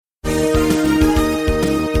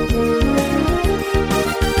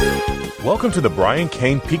Welcome to the Brian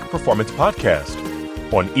Cain Peak Performance Podcast.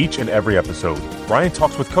 On each and every episode, Brian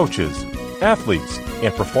talks with coaches, athletes,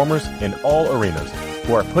 and performers in all arenas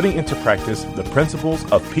who are putting into practice the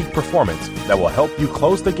principles of peak performance that will help you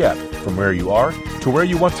close the gap from where you are to where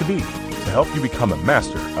you want to be, to help you become a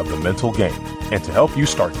master of the mental game, and to help you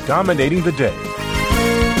start dominating the day.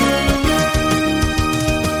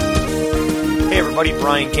 Hey everybody,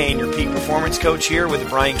 Brian Cain, your peak performance coach here with the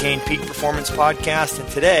Brian Cain Peak Performance Podcast, and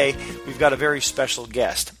today we've got a very special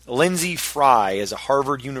guest. Lyndsey Fry is a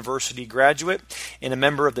Harvard University graduate and a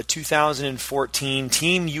member of the 2014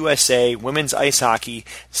 Team USA Women's Ice Hockey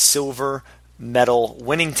silver medal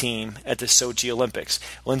winning team at the Sochi Olympics.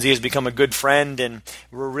 Lyndsey has become a good friend, and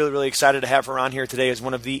we're really excited to have her on here today as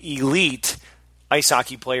one of the elite ice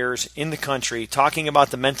hockey players in the country, talking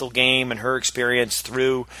about the mental game and her experience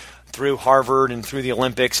through Harvard and through the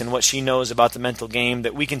Olympics and what she knows about the mental game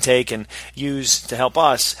that we can take and use to help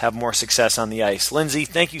us have more success on the ice. Lyndsey,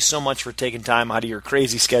 thank you so much for taking time out of your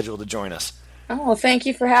crazy schedule to join us. Oh, well, thank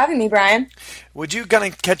you for having me, Brian. Would you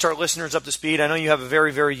kind of catch our listeners up to speed? I know you have a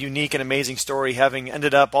very unique and amazing story, having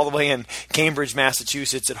ended up all the way in Cambridge,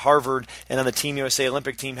 Massachusetts at Harvard and on the Team USA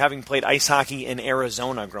Olympic team, having played ice hockey in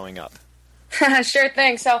Arizona growing up. Sure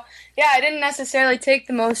thing. So, I didn't necessarily take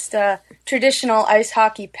the most traditional ice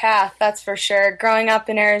hockey path, that's for sure. Growing up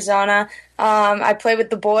in Arizona, I played with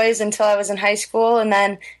the boys until I was in high school, and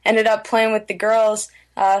then ended up playing with the girls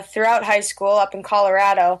throughout high school up in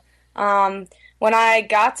Colorado. When I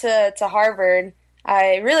got to Harvard,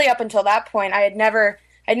 I really, up until that point, I'd never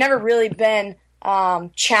really been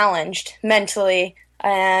challenged mentally,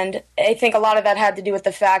 and I think a lot of that had to do with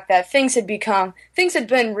the fact that things had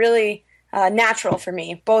been really natural for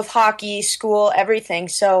me, both hockey, school, everything.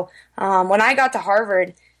 So when I got to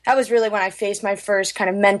Harvard, that was really when I faced my first kind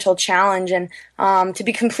of mental challenge. And to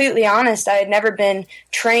be completely honest, I had never been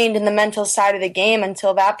trained in the mental side of the game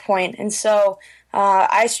until that point. And so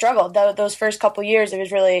I struggled. Those first couple years, it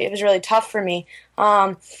was really tough for me.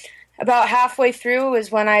 About halfway through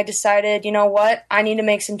is when I decided, you know what, I need to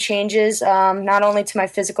make some changes, not only to my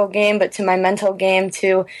physical game, but to my mental game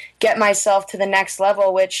to get myself to the next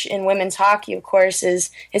level, which in women's hockey, of course, is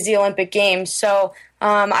the Olympic Games. So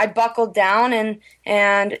I buckled down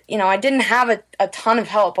and I didn't have a ton of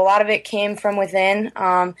help. A lot of it came from within,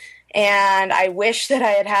 and I wish that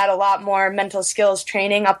I had a lot more mental skills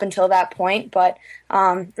training up until that point, but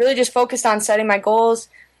really just focused on setting my goals,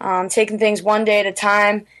 taking things one day at a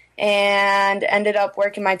time, and ended up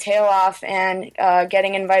working my tail off and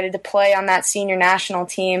getting invited to play on that senior national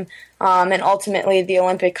team and ultimately the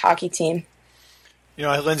Olympic hockey team. You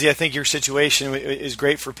know, Lyndsey, I think your situation is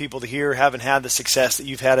great for people to hear, having had the success that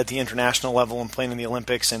you've had at the international level and playing in the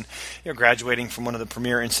Olympics and graduating from one of the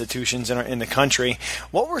premier institutions in the country.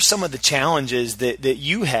 What were some of the challenges that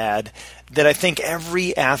you had that I think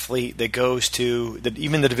every athlete that goes to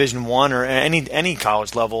even the Division I or any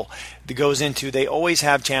college level that goes into, they always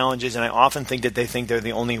have challenges, and I often think that they think they're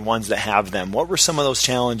the only ones that have them. What were some of those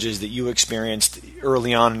challenges that you experienced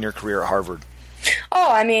early on in your career at Harvard?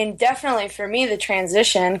 Oh, I mean, definitely for me, the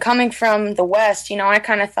transition coming from the West, I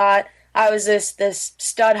kind of thought I was this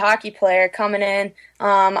stud hockey player coming in.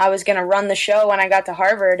 I was going to run the show when I got to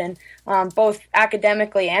Harvard, and both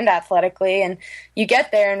academically and athletically. And you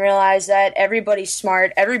get there and realize that everybody's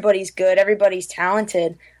smart, everybody's good, everybody's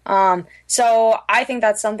talented. So I think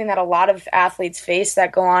that's something that a lot of athletes face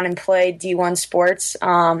that go on and play D1 sports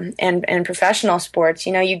and professional sports.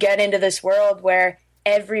 You get into this world where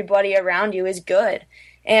everybody around you is good.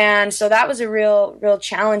 And so that was a real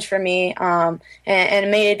challenge for me,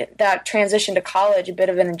 and made that transition to college a bit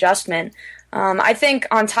of an adjustment. I think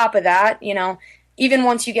on top of that, even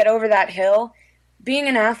once you get over that hill, being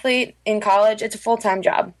an athlete in college, it's a full-time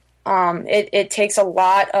job. It takes a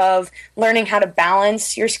lot of learning how to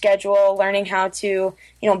balance your schedule, learning how to,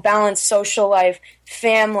 balance social life,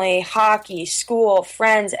 family, hockey, school,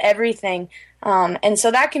 friends, everything. And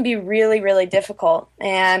so that can be really difficult.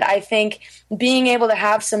 And I think being able to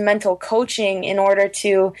have some mental coaching in order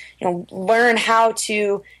to, learn how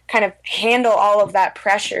to kind of handle all of that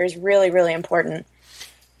pressure is really important.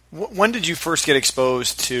 When did you first get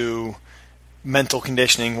exposed to mental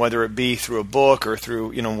conditioning, whether it be through a book or through,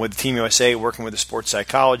 with Team USA, working with a sports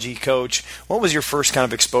psychology coach? What was your first kind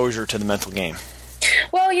of exposure to the mental game?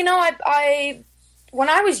 Well, I when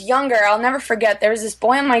I was younger, I'll never forget, there was this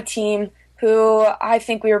boy on my team who I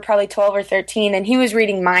think we were probably 12 or 13, and he was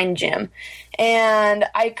reading Mind Gym. And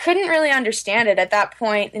I couldn't really understand it at that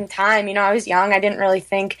point in time. I was young. I didn't really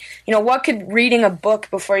think, what could reading a book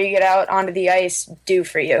before you get out onto the ice do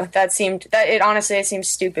for you? It honestly seemed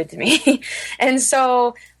stupid to me. And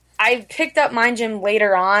so I picked up Mind Gym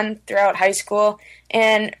later on throughout high school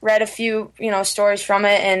and read a few, stories from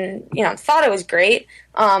it and, thought it was great,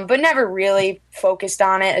 but never really focused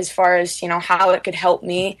on it as far as, how it could help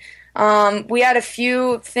me. We had a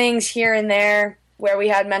few things here and there where we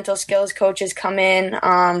had mental skills coaches come in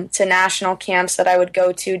to national camps that I would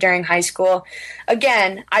go to during high school.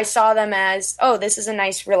 Again, I saw them as, oh, this is a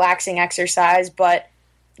nice relaxing exercise, but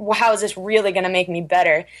how is this really going to make me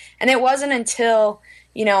better? And it wasn't until,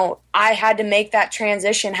 I had to make that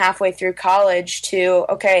transition halfway through college to,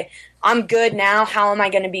 okay, I'm good now. How am I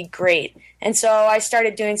going to be great? And so I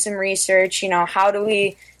started doing some research, how do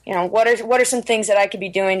we, what are some things that I could be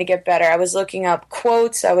doing to get better? I was looking up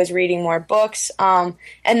quotes. I was reading more books. And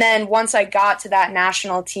then once I got to that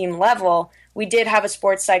national team level, we did have a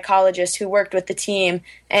sports psychologist who worked with the team,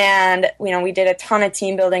 and, we did a ton of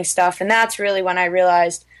team building stuff. And that's really when I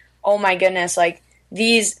realized, oh my goodness, like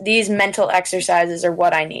these mental exercises are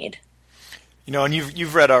what I need. And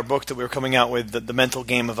you've read our book that we were coming out with, the Mental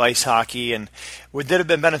Game of Ice Hockey, and would that have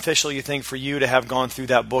been beneficial, you think, for you to have gone through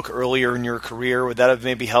that book earlier in your career? Would that have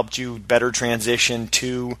maybe helped you better transition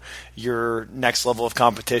to your next level of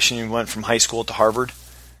competition? You went from high school to Harvard?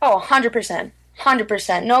 Oh, 100%.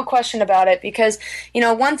 100%, no question about it, because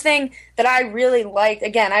one thing that I really liked,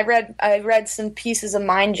 again, I read some pieces of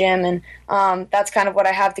Mind Gym, and that's kind of what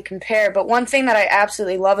I have to compare, but one thing that I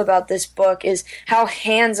absolutely love about this book is how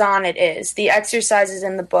hands-on it is. The exercises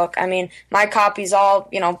in the book, I mean, my copy's all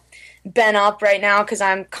bent up right now because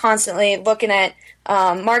I'm constantly looking at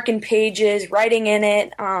marking pages, writing in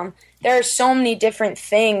it. There are so many different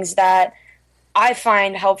things that I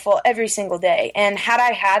find helpful every single day, and had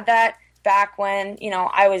I had that back when,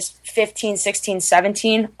 I was 15, 16,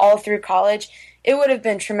 17, all through college, it would have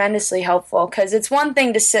been tremendously helpful, because it's one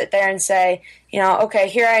thing to sit there and say, okay,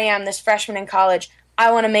 here I am, this freshman in college,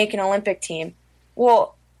 I want to make an Olympic team.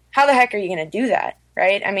 Well, how the heck are you going to do that,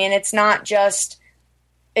 right? I mean, it's not just,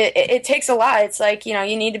 it takes a lot. It's like, you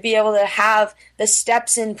need to be able to have the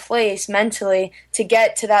steps in place mentally to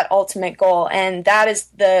get to that ultimate goal, and that is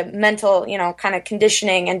the mental, kind of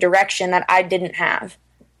conditioning and direction that I didn't have.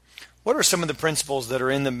 What are some of the principles that are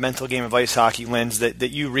in the Mental Game of Ice Hockey, Lynds, that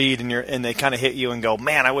you read and they kind of hit you and go,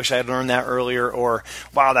 man, I wish I had learned that earlier, or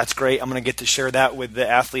wow, that's great, I'm going to get to share that with the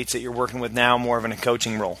athletes that you're working with now, more of in a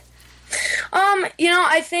coaching role?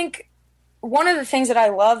 I think one of the things that I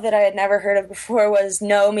love that I had never heard of before was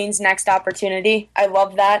no means next opportunity. I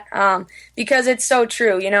love that because it's so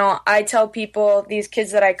true. I tell people, these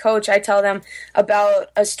kids that I coach, I tell them about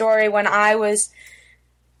a story when I was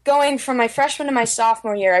going from my freshman to my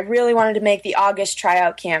sophomore year. I really wanted to make the August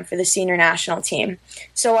tryout camp for the senior national team.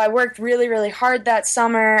 So I worked really, really hard that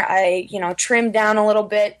summer. I, trimmed down a little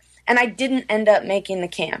bit, and I didn't end up making the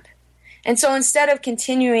camp. And so instead of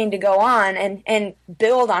continuing to go on and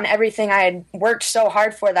build on everything I had worked so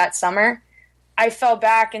hard for that summer, I fell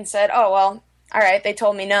back and said, oh, well, all right, they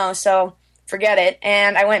told me no, so forget it.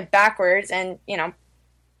 And I went backwards and,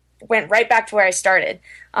 went right back to where I started.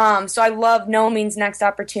 So I love no means next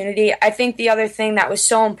opportunity. I think the other thing that was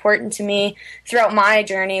so important to me throughout my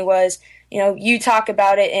journey was, you talk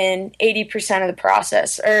about it in 80% of the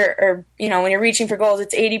process, or when you're reaching for goals,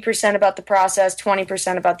 it's 80% about the process,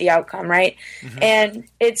 20% about the outcome, right? Mm-hmm. And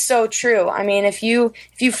it's so true. I mean, if you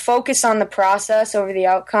focus on the process over the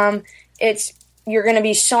outcome, you're going to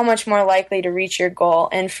be so much more likely to reach your goal.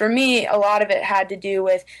 And for me, a lot of it had to do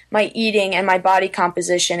with my eating and my body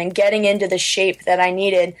composition and getting into the shape that I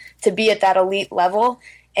needed to be at that elite level.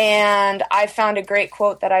 And I found a great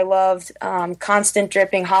quote that I loved, constant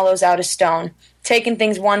dripping hollows out a stone. Taking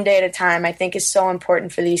things one day at a time, I think, is so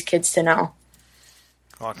important for these kids to know.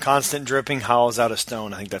 Well, constant dripping hollows out a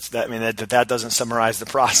stone. I think that's that. I mean, that doesn't summarize the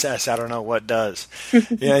process. I don't know what does.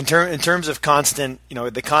 In terms of constant,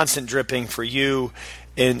 the constant dripping for you,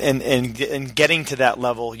 and getting to that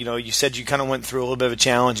level. You said you kind of went through a little bit of a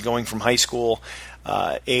challenge going from high school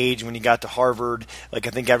age when you got to Harvard. Like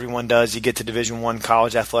I think everyone does. You get to Division I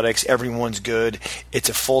college athletics. Everyone's good. It's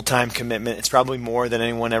a full-time commitment. It's probably more than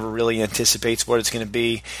anyone ever really anticipates what it's going to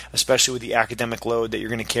be, especially with the academic load that you're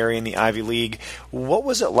going to carry in the Ivy League. What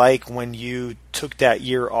was it like when you took that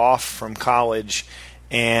year off from college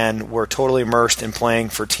and were totally immersed in playing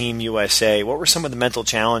for Team USA? What were some of the mental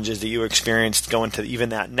challenges that you experienced going to even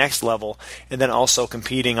that next level, and then also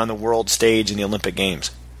competing on the world stage in the Olympic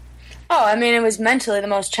Games? Oh, I mean, it was mentally the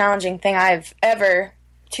most challenging thing I've ever,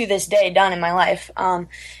 to this day, done in my life.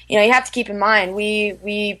 You have to keep in mind,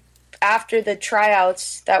 we after the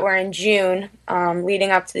tryouts that were in June,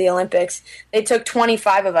 leading up to the Olympics, they took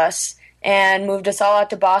 25 of us, and moved us all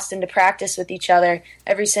out to Boston to practice with each other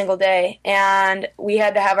every single day. And we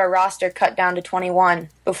had to have our roster cut down to 21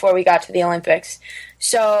 before we got to the Olympics.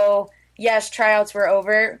 So, yes, tryouts were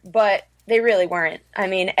over, but they really weren't. I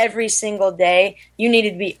mean, every single day you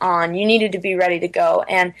needed to be on. You needed to be ready to go.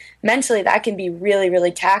 And mentally that can be really,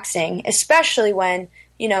 really taxing, especially when,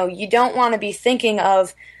 you don't want to be thinking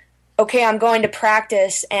of, okay, I'm going to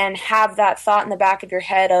practice and have that thought in the back of your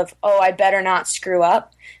head of, oh, I better not screw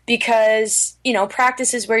up, because,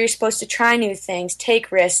 practice is where you're supposed to try new things,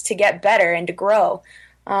 take risks to get better and to grow.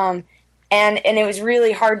 And it was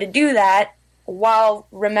really hard to do that while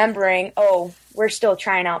remembering, oh, we're still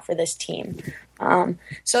trying out for this team.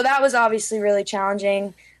 So that was obviously really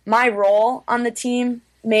challenging. My role on the team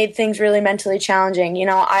made things really mentally challenging.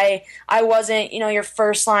 I wasn't, your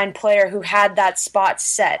first line player who had that spot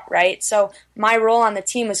set, right? So my role on the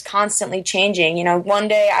team was constantly changing. One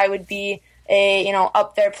day I would be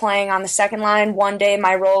up there playing on the second line. One day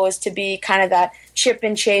my role was to be kind of that chip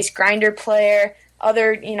and chase grinder player.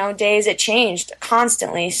 Other, days it changed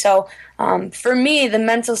constantly. So for me, the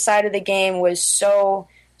mental side of the game was so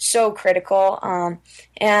critical.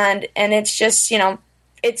 And it's just,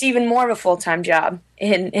 it's even more of a full-time job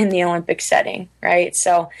in the Olympic setting, right?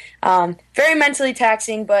 So very mentally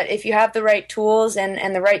taxing, but if you have the right tools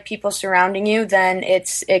and the right people surrounding you, then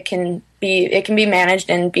it can be managed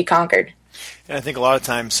and be conquered. And I think a lot of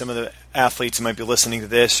times some of the athletes who might be listening to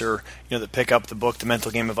this, or that pick up the book, The Mental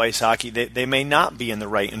Game of Ice Hockey, they may not be in the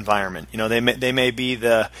right environment. They may be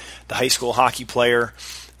the high school hockey player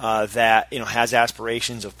that has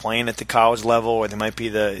aspirations of playing at the college level, or they might be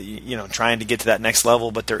trying to get to that next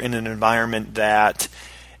level, but they're in an environment that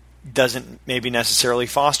doesn't maybe necessarily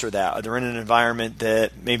foster that. Or they're in an environment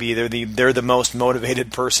that maybe they're the most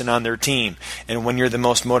motivated person on their team. And when you're the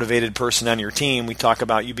most motivated person on your team, we talk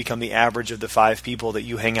about you become the average of the 5 people that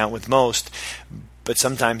you hang out with most. But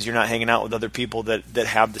sometimes you're not hanging out with other people that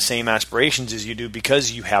have the same aspirations as you do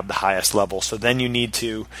because you have the highest level. So then you need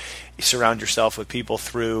to surround yourself with people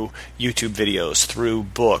through YouTube videos, through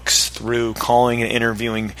books, through calling and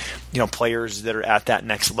interviewing, players that are at that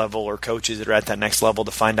next level or coaches that are at that next level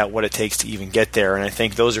to find out what it takes to even get there. And I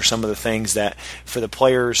think those are some of the things that for the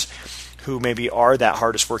players who maybe are that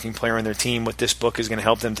hardest working player on their team, what this book is going to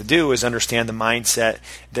help them to do is understand the mindset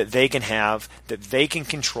that they can have, that they can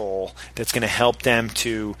control, that's going to help them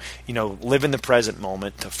to, live in the present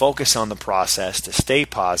moment, to focus on the process, to stay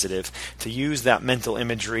positive, to use that mental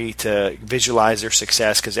imagery to visualize their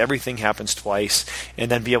success, because everything happens twice,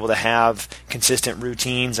 and then be able to have consistent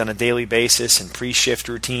routines on a daily basis and pre-shift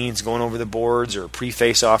routines, going over the boards, or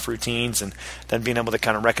pre-face-off routines, and then being able to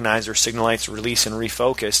kind of recognize their signal lights, release, and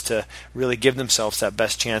refocus to really give themselves that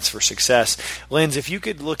best chance for success. Lindsey, if you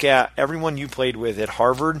could look at everyone you played with at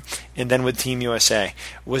Harvard and then with Team USA,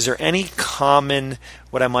 was there any common,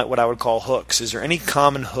 what I would call hooks? Is there any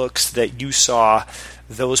common hooks that you saw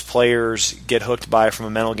those players get hooked by from a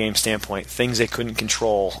mental game standpoint, things they couldn't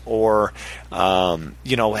control, or feeling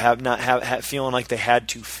like they had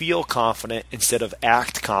to feel confident instead of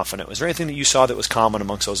act confident? Was there anything that you saw that was common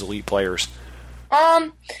amongst those elite players?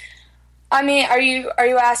 I mean, are you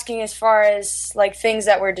asking as far as like things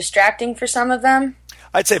that were distracting for some of them?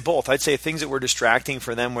 I'd say both. I'd say things that were distracting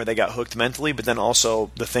for them where they got hooked mentally, but then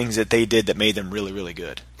also the things that they did that made them really, really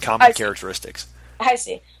good. Common characteristics. I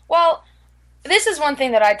see. Well, this is one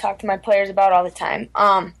thing that I talk to my players about all the time.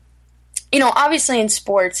 Obviously in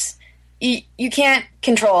sports, you can't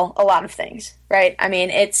control a lot of things, right? I mean,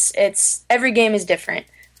 it's every game is different.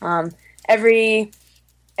 Every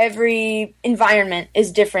environment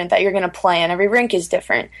is different that you're going to play in. Every rink is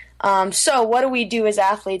different. So what do we do as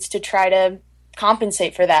athletes to try to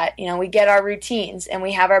compensate for that? We get our routines, and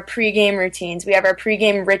we have our pregame routines. We have our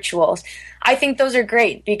pregame rituals. I think those are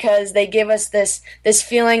great because they give us this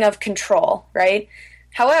feeling of control, right?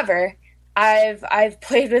 However, I've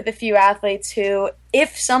played with a few athletes who,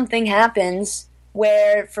 if something happens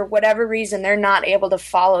where for whatever reason they're not able to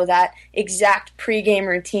follow that exact pregame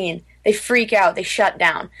routine, they freak out. They shut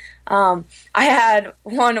down. I had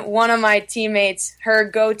one of my teammates, her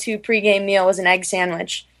go-to pregame meal was an egg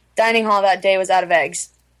sandwich. Dining hall that day was out of eggs,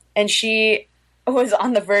 and she was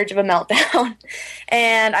on the verge of a meltdown.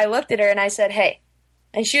 And I looked at her and I said, hey,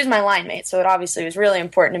 and she was my line mate, so it obviously was really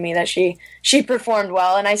important to me that she performed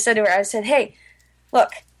well. And I said to her, hey,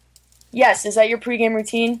 look, yes, is that your pregame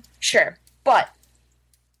routine? Sure, but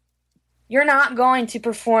you're not going to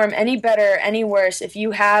perform any better, any worse if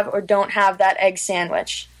you have or don't have that egg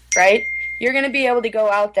sandwich, right? You're going to be able to go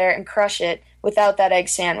out there and crush it without that egg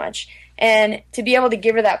sandwich. And to be able to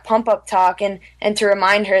give her that pump-up talk and to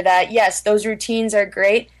remind her that, yes, those routines are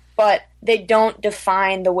great, but they don't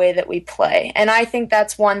define the way that we play. And I think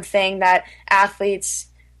that's one thing that athletes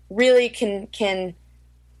really can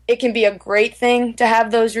it can be a great thing to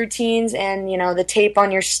have those routines and, the tape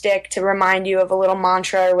on your stick to remind you of a little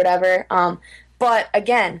mantra or whatever. But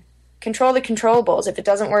again, control the controllables. If it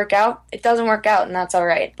doesn't work out, it doesn't work out, and that's all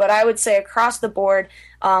right. But I would say across the board,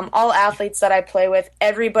 all athletes that I play with,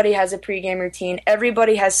 everybody has a pregame routine.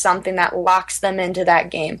 Everybody has something that locks them into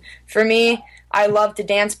that game. For me, I love to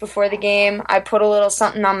dance before the game. I put a little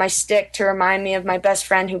something on my stick to remind me of my best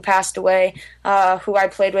friend who passed away, who I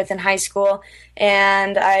played with in high school,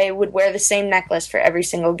 and I would wear the same necklace for every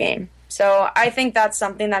single game. So I think that's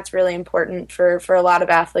something that's really important for a lot of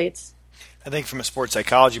athletes. I think from a sports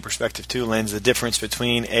psychology perspective too, Lynn, the difference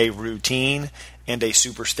between a routine and a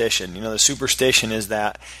superstition. The superstition is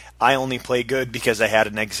that I only play good because I had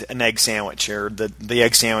an egg sandwich, or the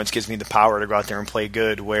egg sandwich gives me the power to go out there and play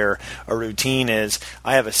good, where a routine is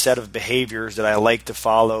I have a set of behaviors that I like to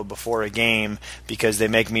follow before a game because they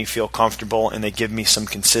make me feel comfortable and they give me some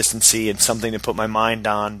consistency and something to put my mind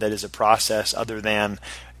on that is a process other than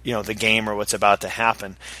the game or what's about to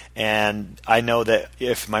happen. And I know that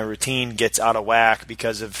if my routine gets out of whack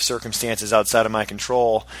because of circumstances outside of my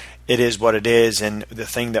control, it is what it is. And the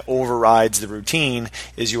thing that overrides the routine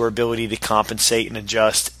is your ability to compensate and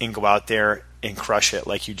adjust and go out there and crush it,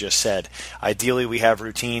 like you just said. Ideally, we have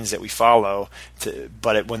routines that we follow,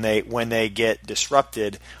 but when they get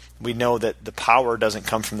disrupted, we know that the power doesn't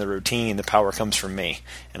come from the routine, the power comes from me.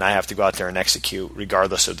 And I have to go out there and execute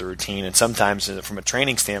regardless of the routine. And sometimes from a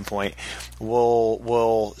training standpoint,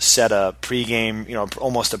 we'll set a pregame,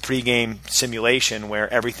 almost a pregame simulation where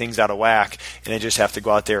everything's out of whack and they just have to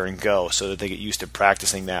go out there and go so that they get used to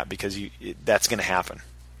practicing that, because that's going to happen.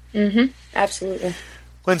 Mm-hmm. Absolutely.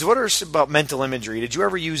 Lyndsey, what are about mental imagery? Did you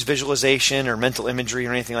ever use visualization or mental imagery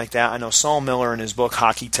or anything like that? I know Saul Miller in his book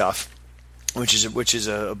Hockey Tough, which is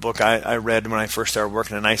a book I read when I first started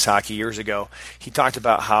working in ice hockey years ago. He talked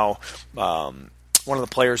about how one of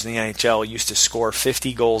the players in the NHL used to score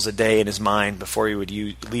 50 goals a day in his mind before he would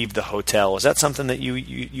leave the hotel. Is that something that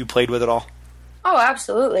you played with at all? Oh,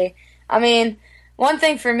 absolutely. I mean, one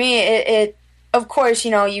thing for me, it of course,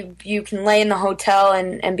 you can lay in the hotel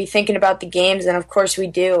and be thinking about the games, and of course we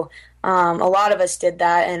do. A lot of us did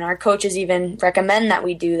that, and our coaches even recommend that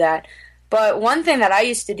we do that. But one thing that I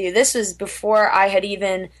used to do, this was before I had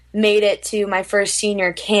even made it to my first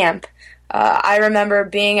senior camp. I remember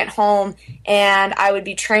being at home and I would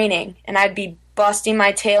be training and I'd be busting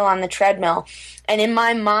my tail on the treadmill. And in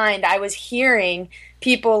my mind, I was hearing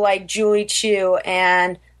people like Julie Chu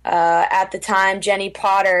and at the time Jenny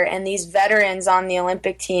Potter and these veterans on the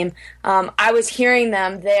Olympic team. I was hearing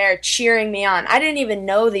them there cheering me on. I didn't even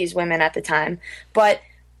know these women at the time, but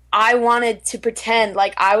I wanted to pretend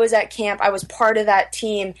like I was at camp, I was part of that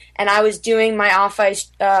team, and I was doing my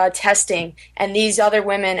off-ice testing, and these other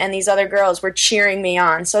women and these other girls were cheering me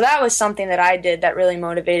on. So that was something that I did that really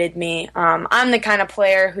motivated me. I'm the kind of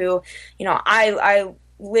player who, I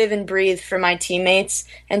live and breathe for my teammates,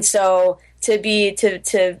 and so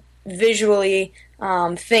to visually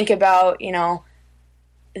think about,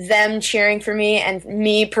 them cheering for me and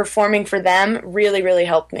me performing for them really, really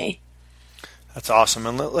helped me. That's awesome.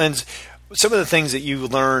 And Lyndsey, some of the things that you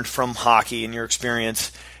learned from hockey in your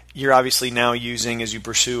experience, you're obviously now using as you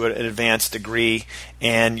pursue an advanced degree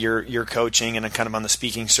and you're coaching and kind of on the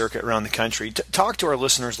speaking circuit around the country. Talk to our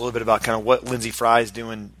listeners a little bit about kind of what Lyndsey Fry is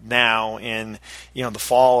doing now in the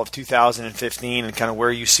fall of 2015 and kind of where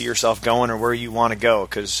you see yourself going or where you want to go,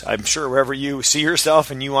 because I'm sure wherever you see yourself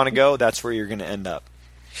and you want to go, that's where you're going to end up.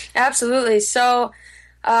 Absolutely. So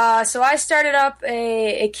I started up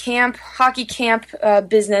a hockey camp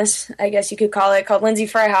business, I guess you could call it, called Lyndsey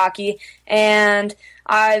Fry Hockey, and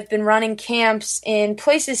I've been running camps in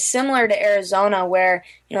places similar to Arizona where,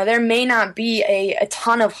 there may not be a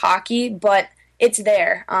ton of hockey, but it's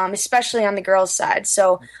there, especially on the girls' side.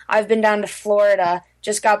 So I've been down to Florida,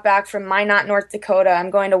 just got back from Minot, North Dakota. I'm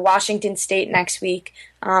going to Washington State next week.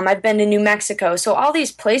 I've been to New Mexico. So all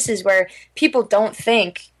these places where people don't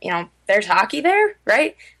think, there's hockey there,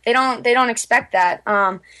 right? They don't expect that.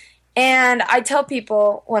 And I tell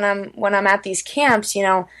people when I'm at these camps,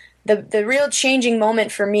 the real changing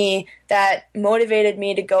moment for me that motivated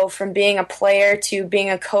me to go from being a player to being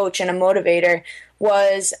a coach and a motivator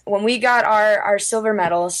was when we got our silver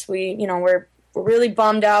medals. We're really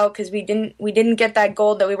bummed out because we didn't get that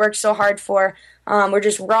gold that we worked so hard for. We're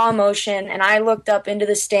just raw emotion, and I looked up into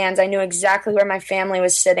the stands. I knew exactly where my family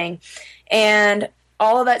was sitting, and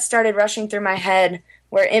all of that started rushing through my head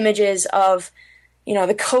were images of,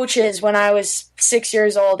 the coaches when I was 6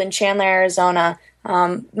 years old in Chandler, Arizona,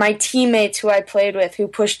 my teammates who I played with who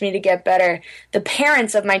pushed me to get better, the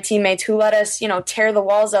parents of my teammates who let us, tear the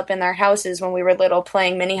walls up in their houses when we were little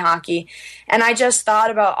playing mini hockey. And I just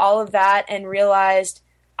thought about all of that and realized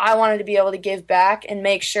I wanted to be able to give back and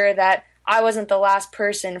make sure that I wasn't the last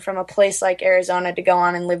person from a place like Arizona to go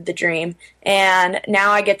on and live the dream. And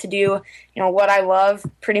now I get to do, what I love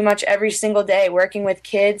pretty much every single day, working with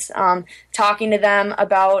kids, talking to them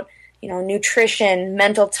about, nutrition,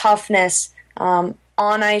 mental toughness,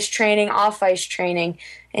 on-ice training, off-ice training,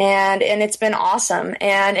 and it's been awesome.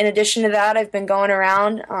 And in addition to that, I've been going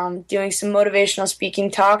around doing some motivational speaking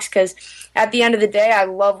talks because at the end of the day, I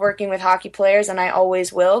love working with hockey players, and I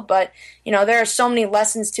always will. But, there are so many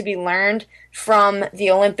lessons to be learned from the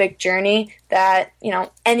Olympic journey that,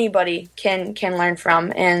 anybody can learn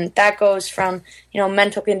from. And that goes from,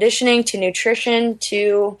 mental conditioning to nutrition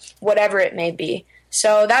to whatever it may be.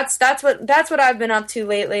 So that's what I've been up to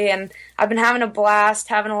lately, and I've been having a blast,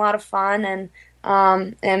 having a lot of fun, and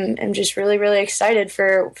I'm just really, really excited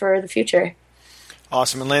for the future.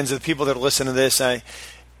 Awesome. And Lyndsey, the people that are listening to this,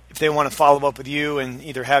 if they want to follow up with you and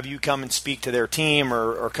either have you come and speak to their team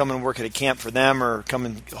or come and work at a camp for them or come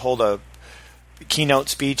and hold a keynote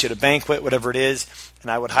speech at a banquet, whatever it is, and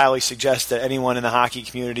I would highly suggest that anyone in the hockey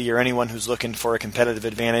community or anyone who's looking for a competitive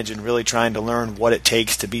advantage and really trying to learn what it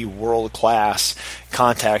takes to be world class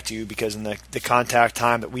contact you, because in the contact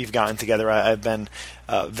time that we've gotten together, I've been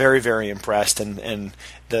very, very impressed, and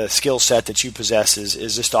the skill set that you possess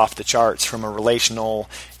is just off the charts from a relational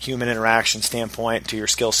human interaction standpoint to your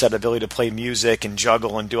skill set ability to play music and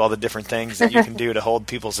juggle and do all the different things that you can do to hold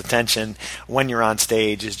people's attention when you're on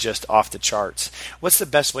stage is just off the charts. What's the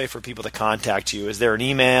best way for people to contact you? Is there an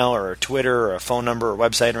email or a Twitter or a phone number or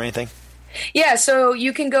website or anything? Yeah, so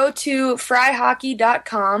you can go to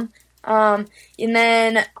fryhockey.com. And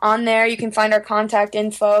then on there you can find our contact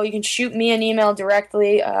info. You can shoot me an email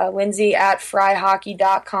directly, Lyndsey at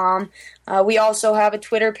fryhockey.com. We also have a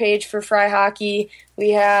Twitter page for Fry Hockey.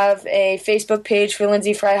 We have a Facebook page for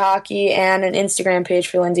Lyndsey Fry Hockey and an Instagram page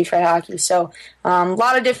for Lyndsey Fry Hockey. So a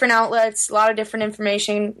lot of different outlets, a lot of different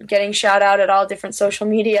information getting shout out at all different social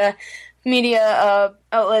media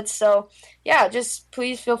outlets. So yeah, just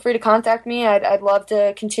please feel free to contact me. I'd love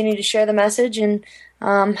to continue to share the message and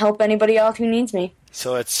help anybody out who needs me.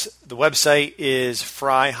 So the website is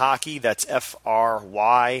Fry Hockey. That's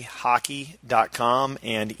FRY hockey.com,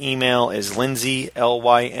 and email is Lyndsey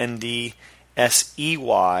LYNDSEY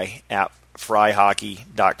at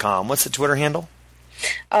fryhockey.com. What's the Twitter handle?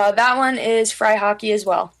 That one is Fry Hockey as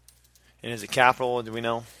well. And is it capital? Do we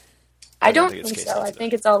know? I don't think so. I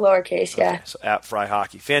think it's all lowercase, yeah. Okay, so at Fry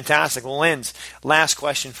Hockey. Fantastic. Well, Lynds, last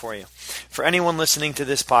question for you. For anyone listening to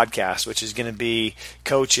this podcast, which is going to be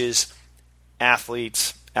coaches,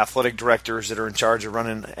 athletes, athletic directors that are in charge of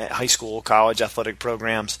running high school, college athletic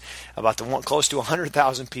programs, about close to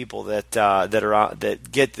 100,000 people that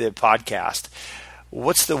get the podcast,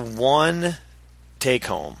 what's the one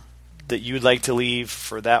take-home that you'd like to leave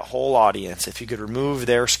for that whole audience if you could remove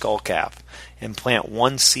their skull cap and plant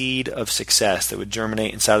one seed of success that would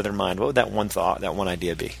germinate inside of their mind? What would that one thought, that one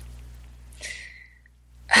idea be?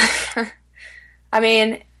 I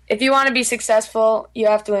mean, if you want to be successful, you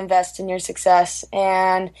have to invest in your success,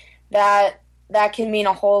 and that can mean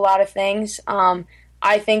a whole lot of things.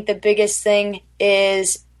 I think the biggest thing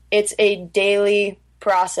is it's a daily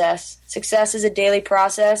process. Success is a daily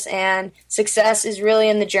process, and success is really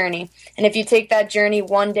in the journey. And if you take that journey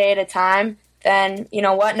one day at a time, then you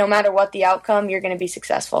know what? No matter what the outcome, you're going to be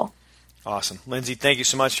successful. Awesome. Lyndsey, thank you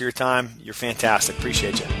so much for your time. You're fantastic.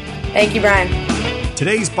 Appreciate you. Thank you, Brian.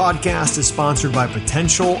 Today's podcast is sponsored by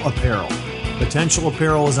Potential Apparel. Potential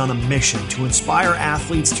Apparel is on a mission to inspire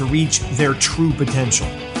athletes to reach their true potential.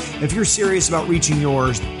 If you're serious about reaching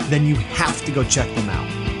yours, then you have to go check them out.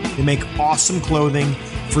 They make awesome clothing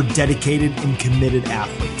for dedicated and committed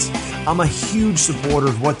athletes. I'm a huge supporter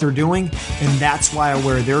of what they're doing, and that's why I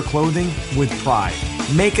wear their clothing with pride.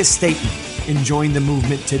 Make a statement and join the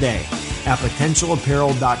movement today at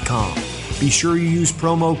potentialapparel.com. Be sure you use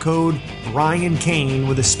promo code Brian Kane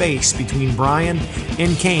with a space between Brian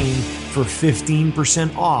and Kane for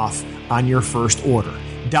 15% off on your first order.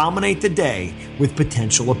 Dominate the day with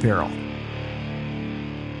Potential Apparel.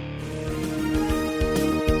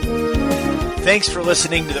 Thanks for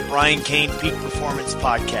listening to the Brian Kane Peak Performance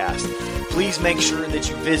Podcast. Please make sure that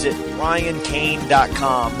you visit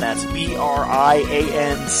briankane.com. That's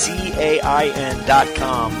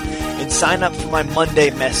BRIANCAIN.com. And sign up for my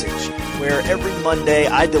Monday message, where every Monday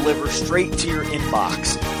I deliver straight to your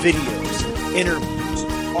inbox videos, interviews,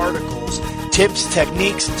 articles, tips,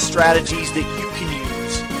 techniques, and strategies that you can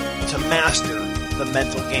use to master the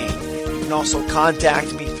mental game. can also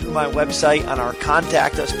contact me through my website on our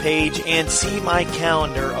Contact Us page and see my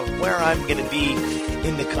calendar of where I'm going to be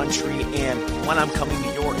in the country and when I'm coming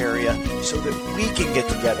to your area so that we can get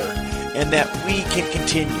together and that we can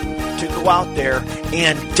continue to go out there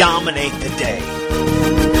and dominate the day.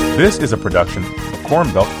 This is a production of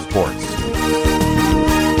Corn Belt Sports.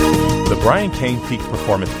 The Brian Cain Peak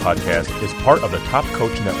Performance Podcast is part of the Top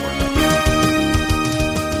Coach Network.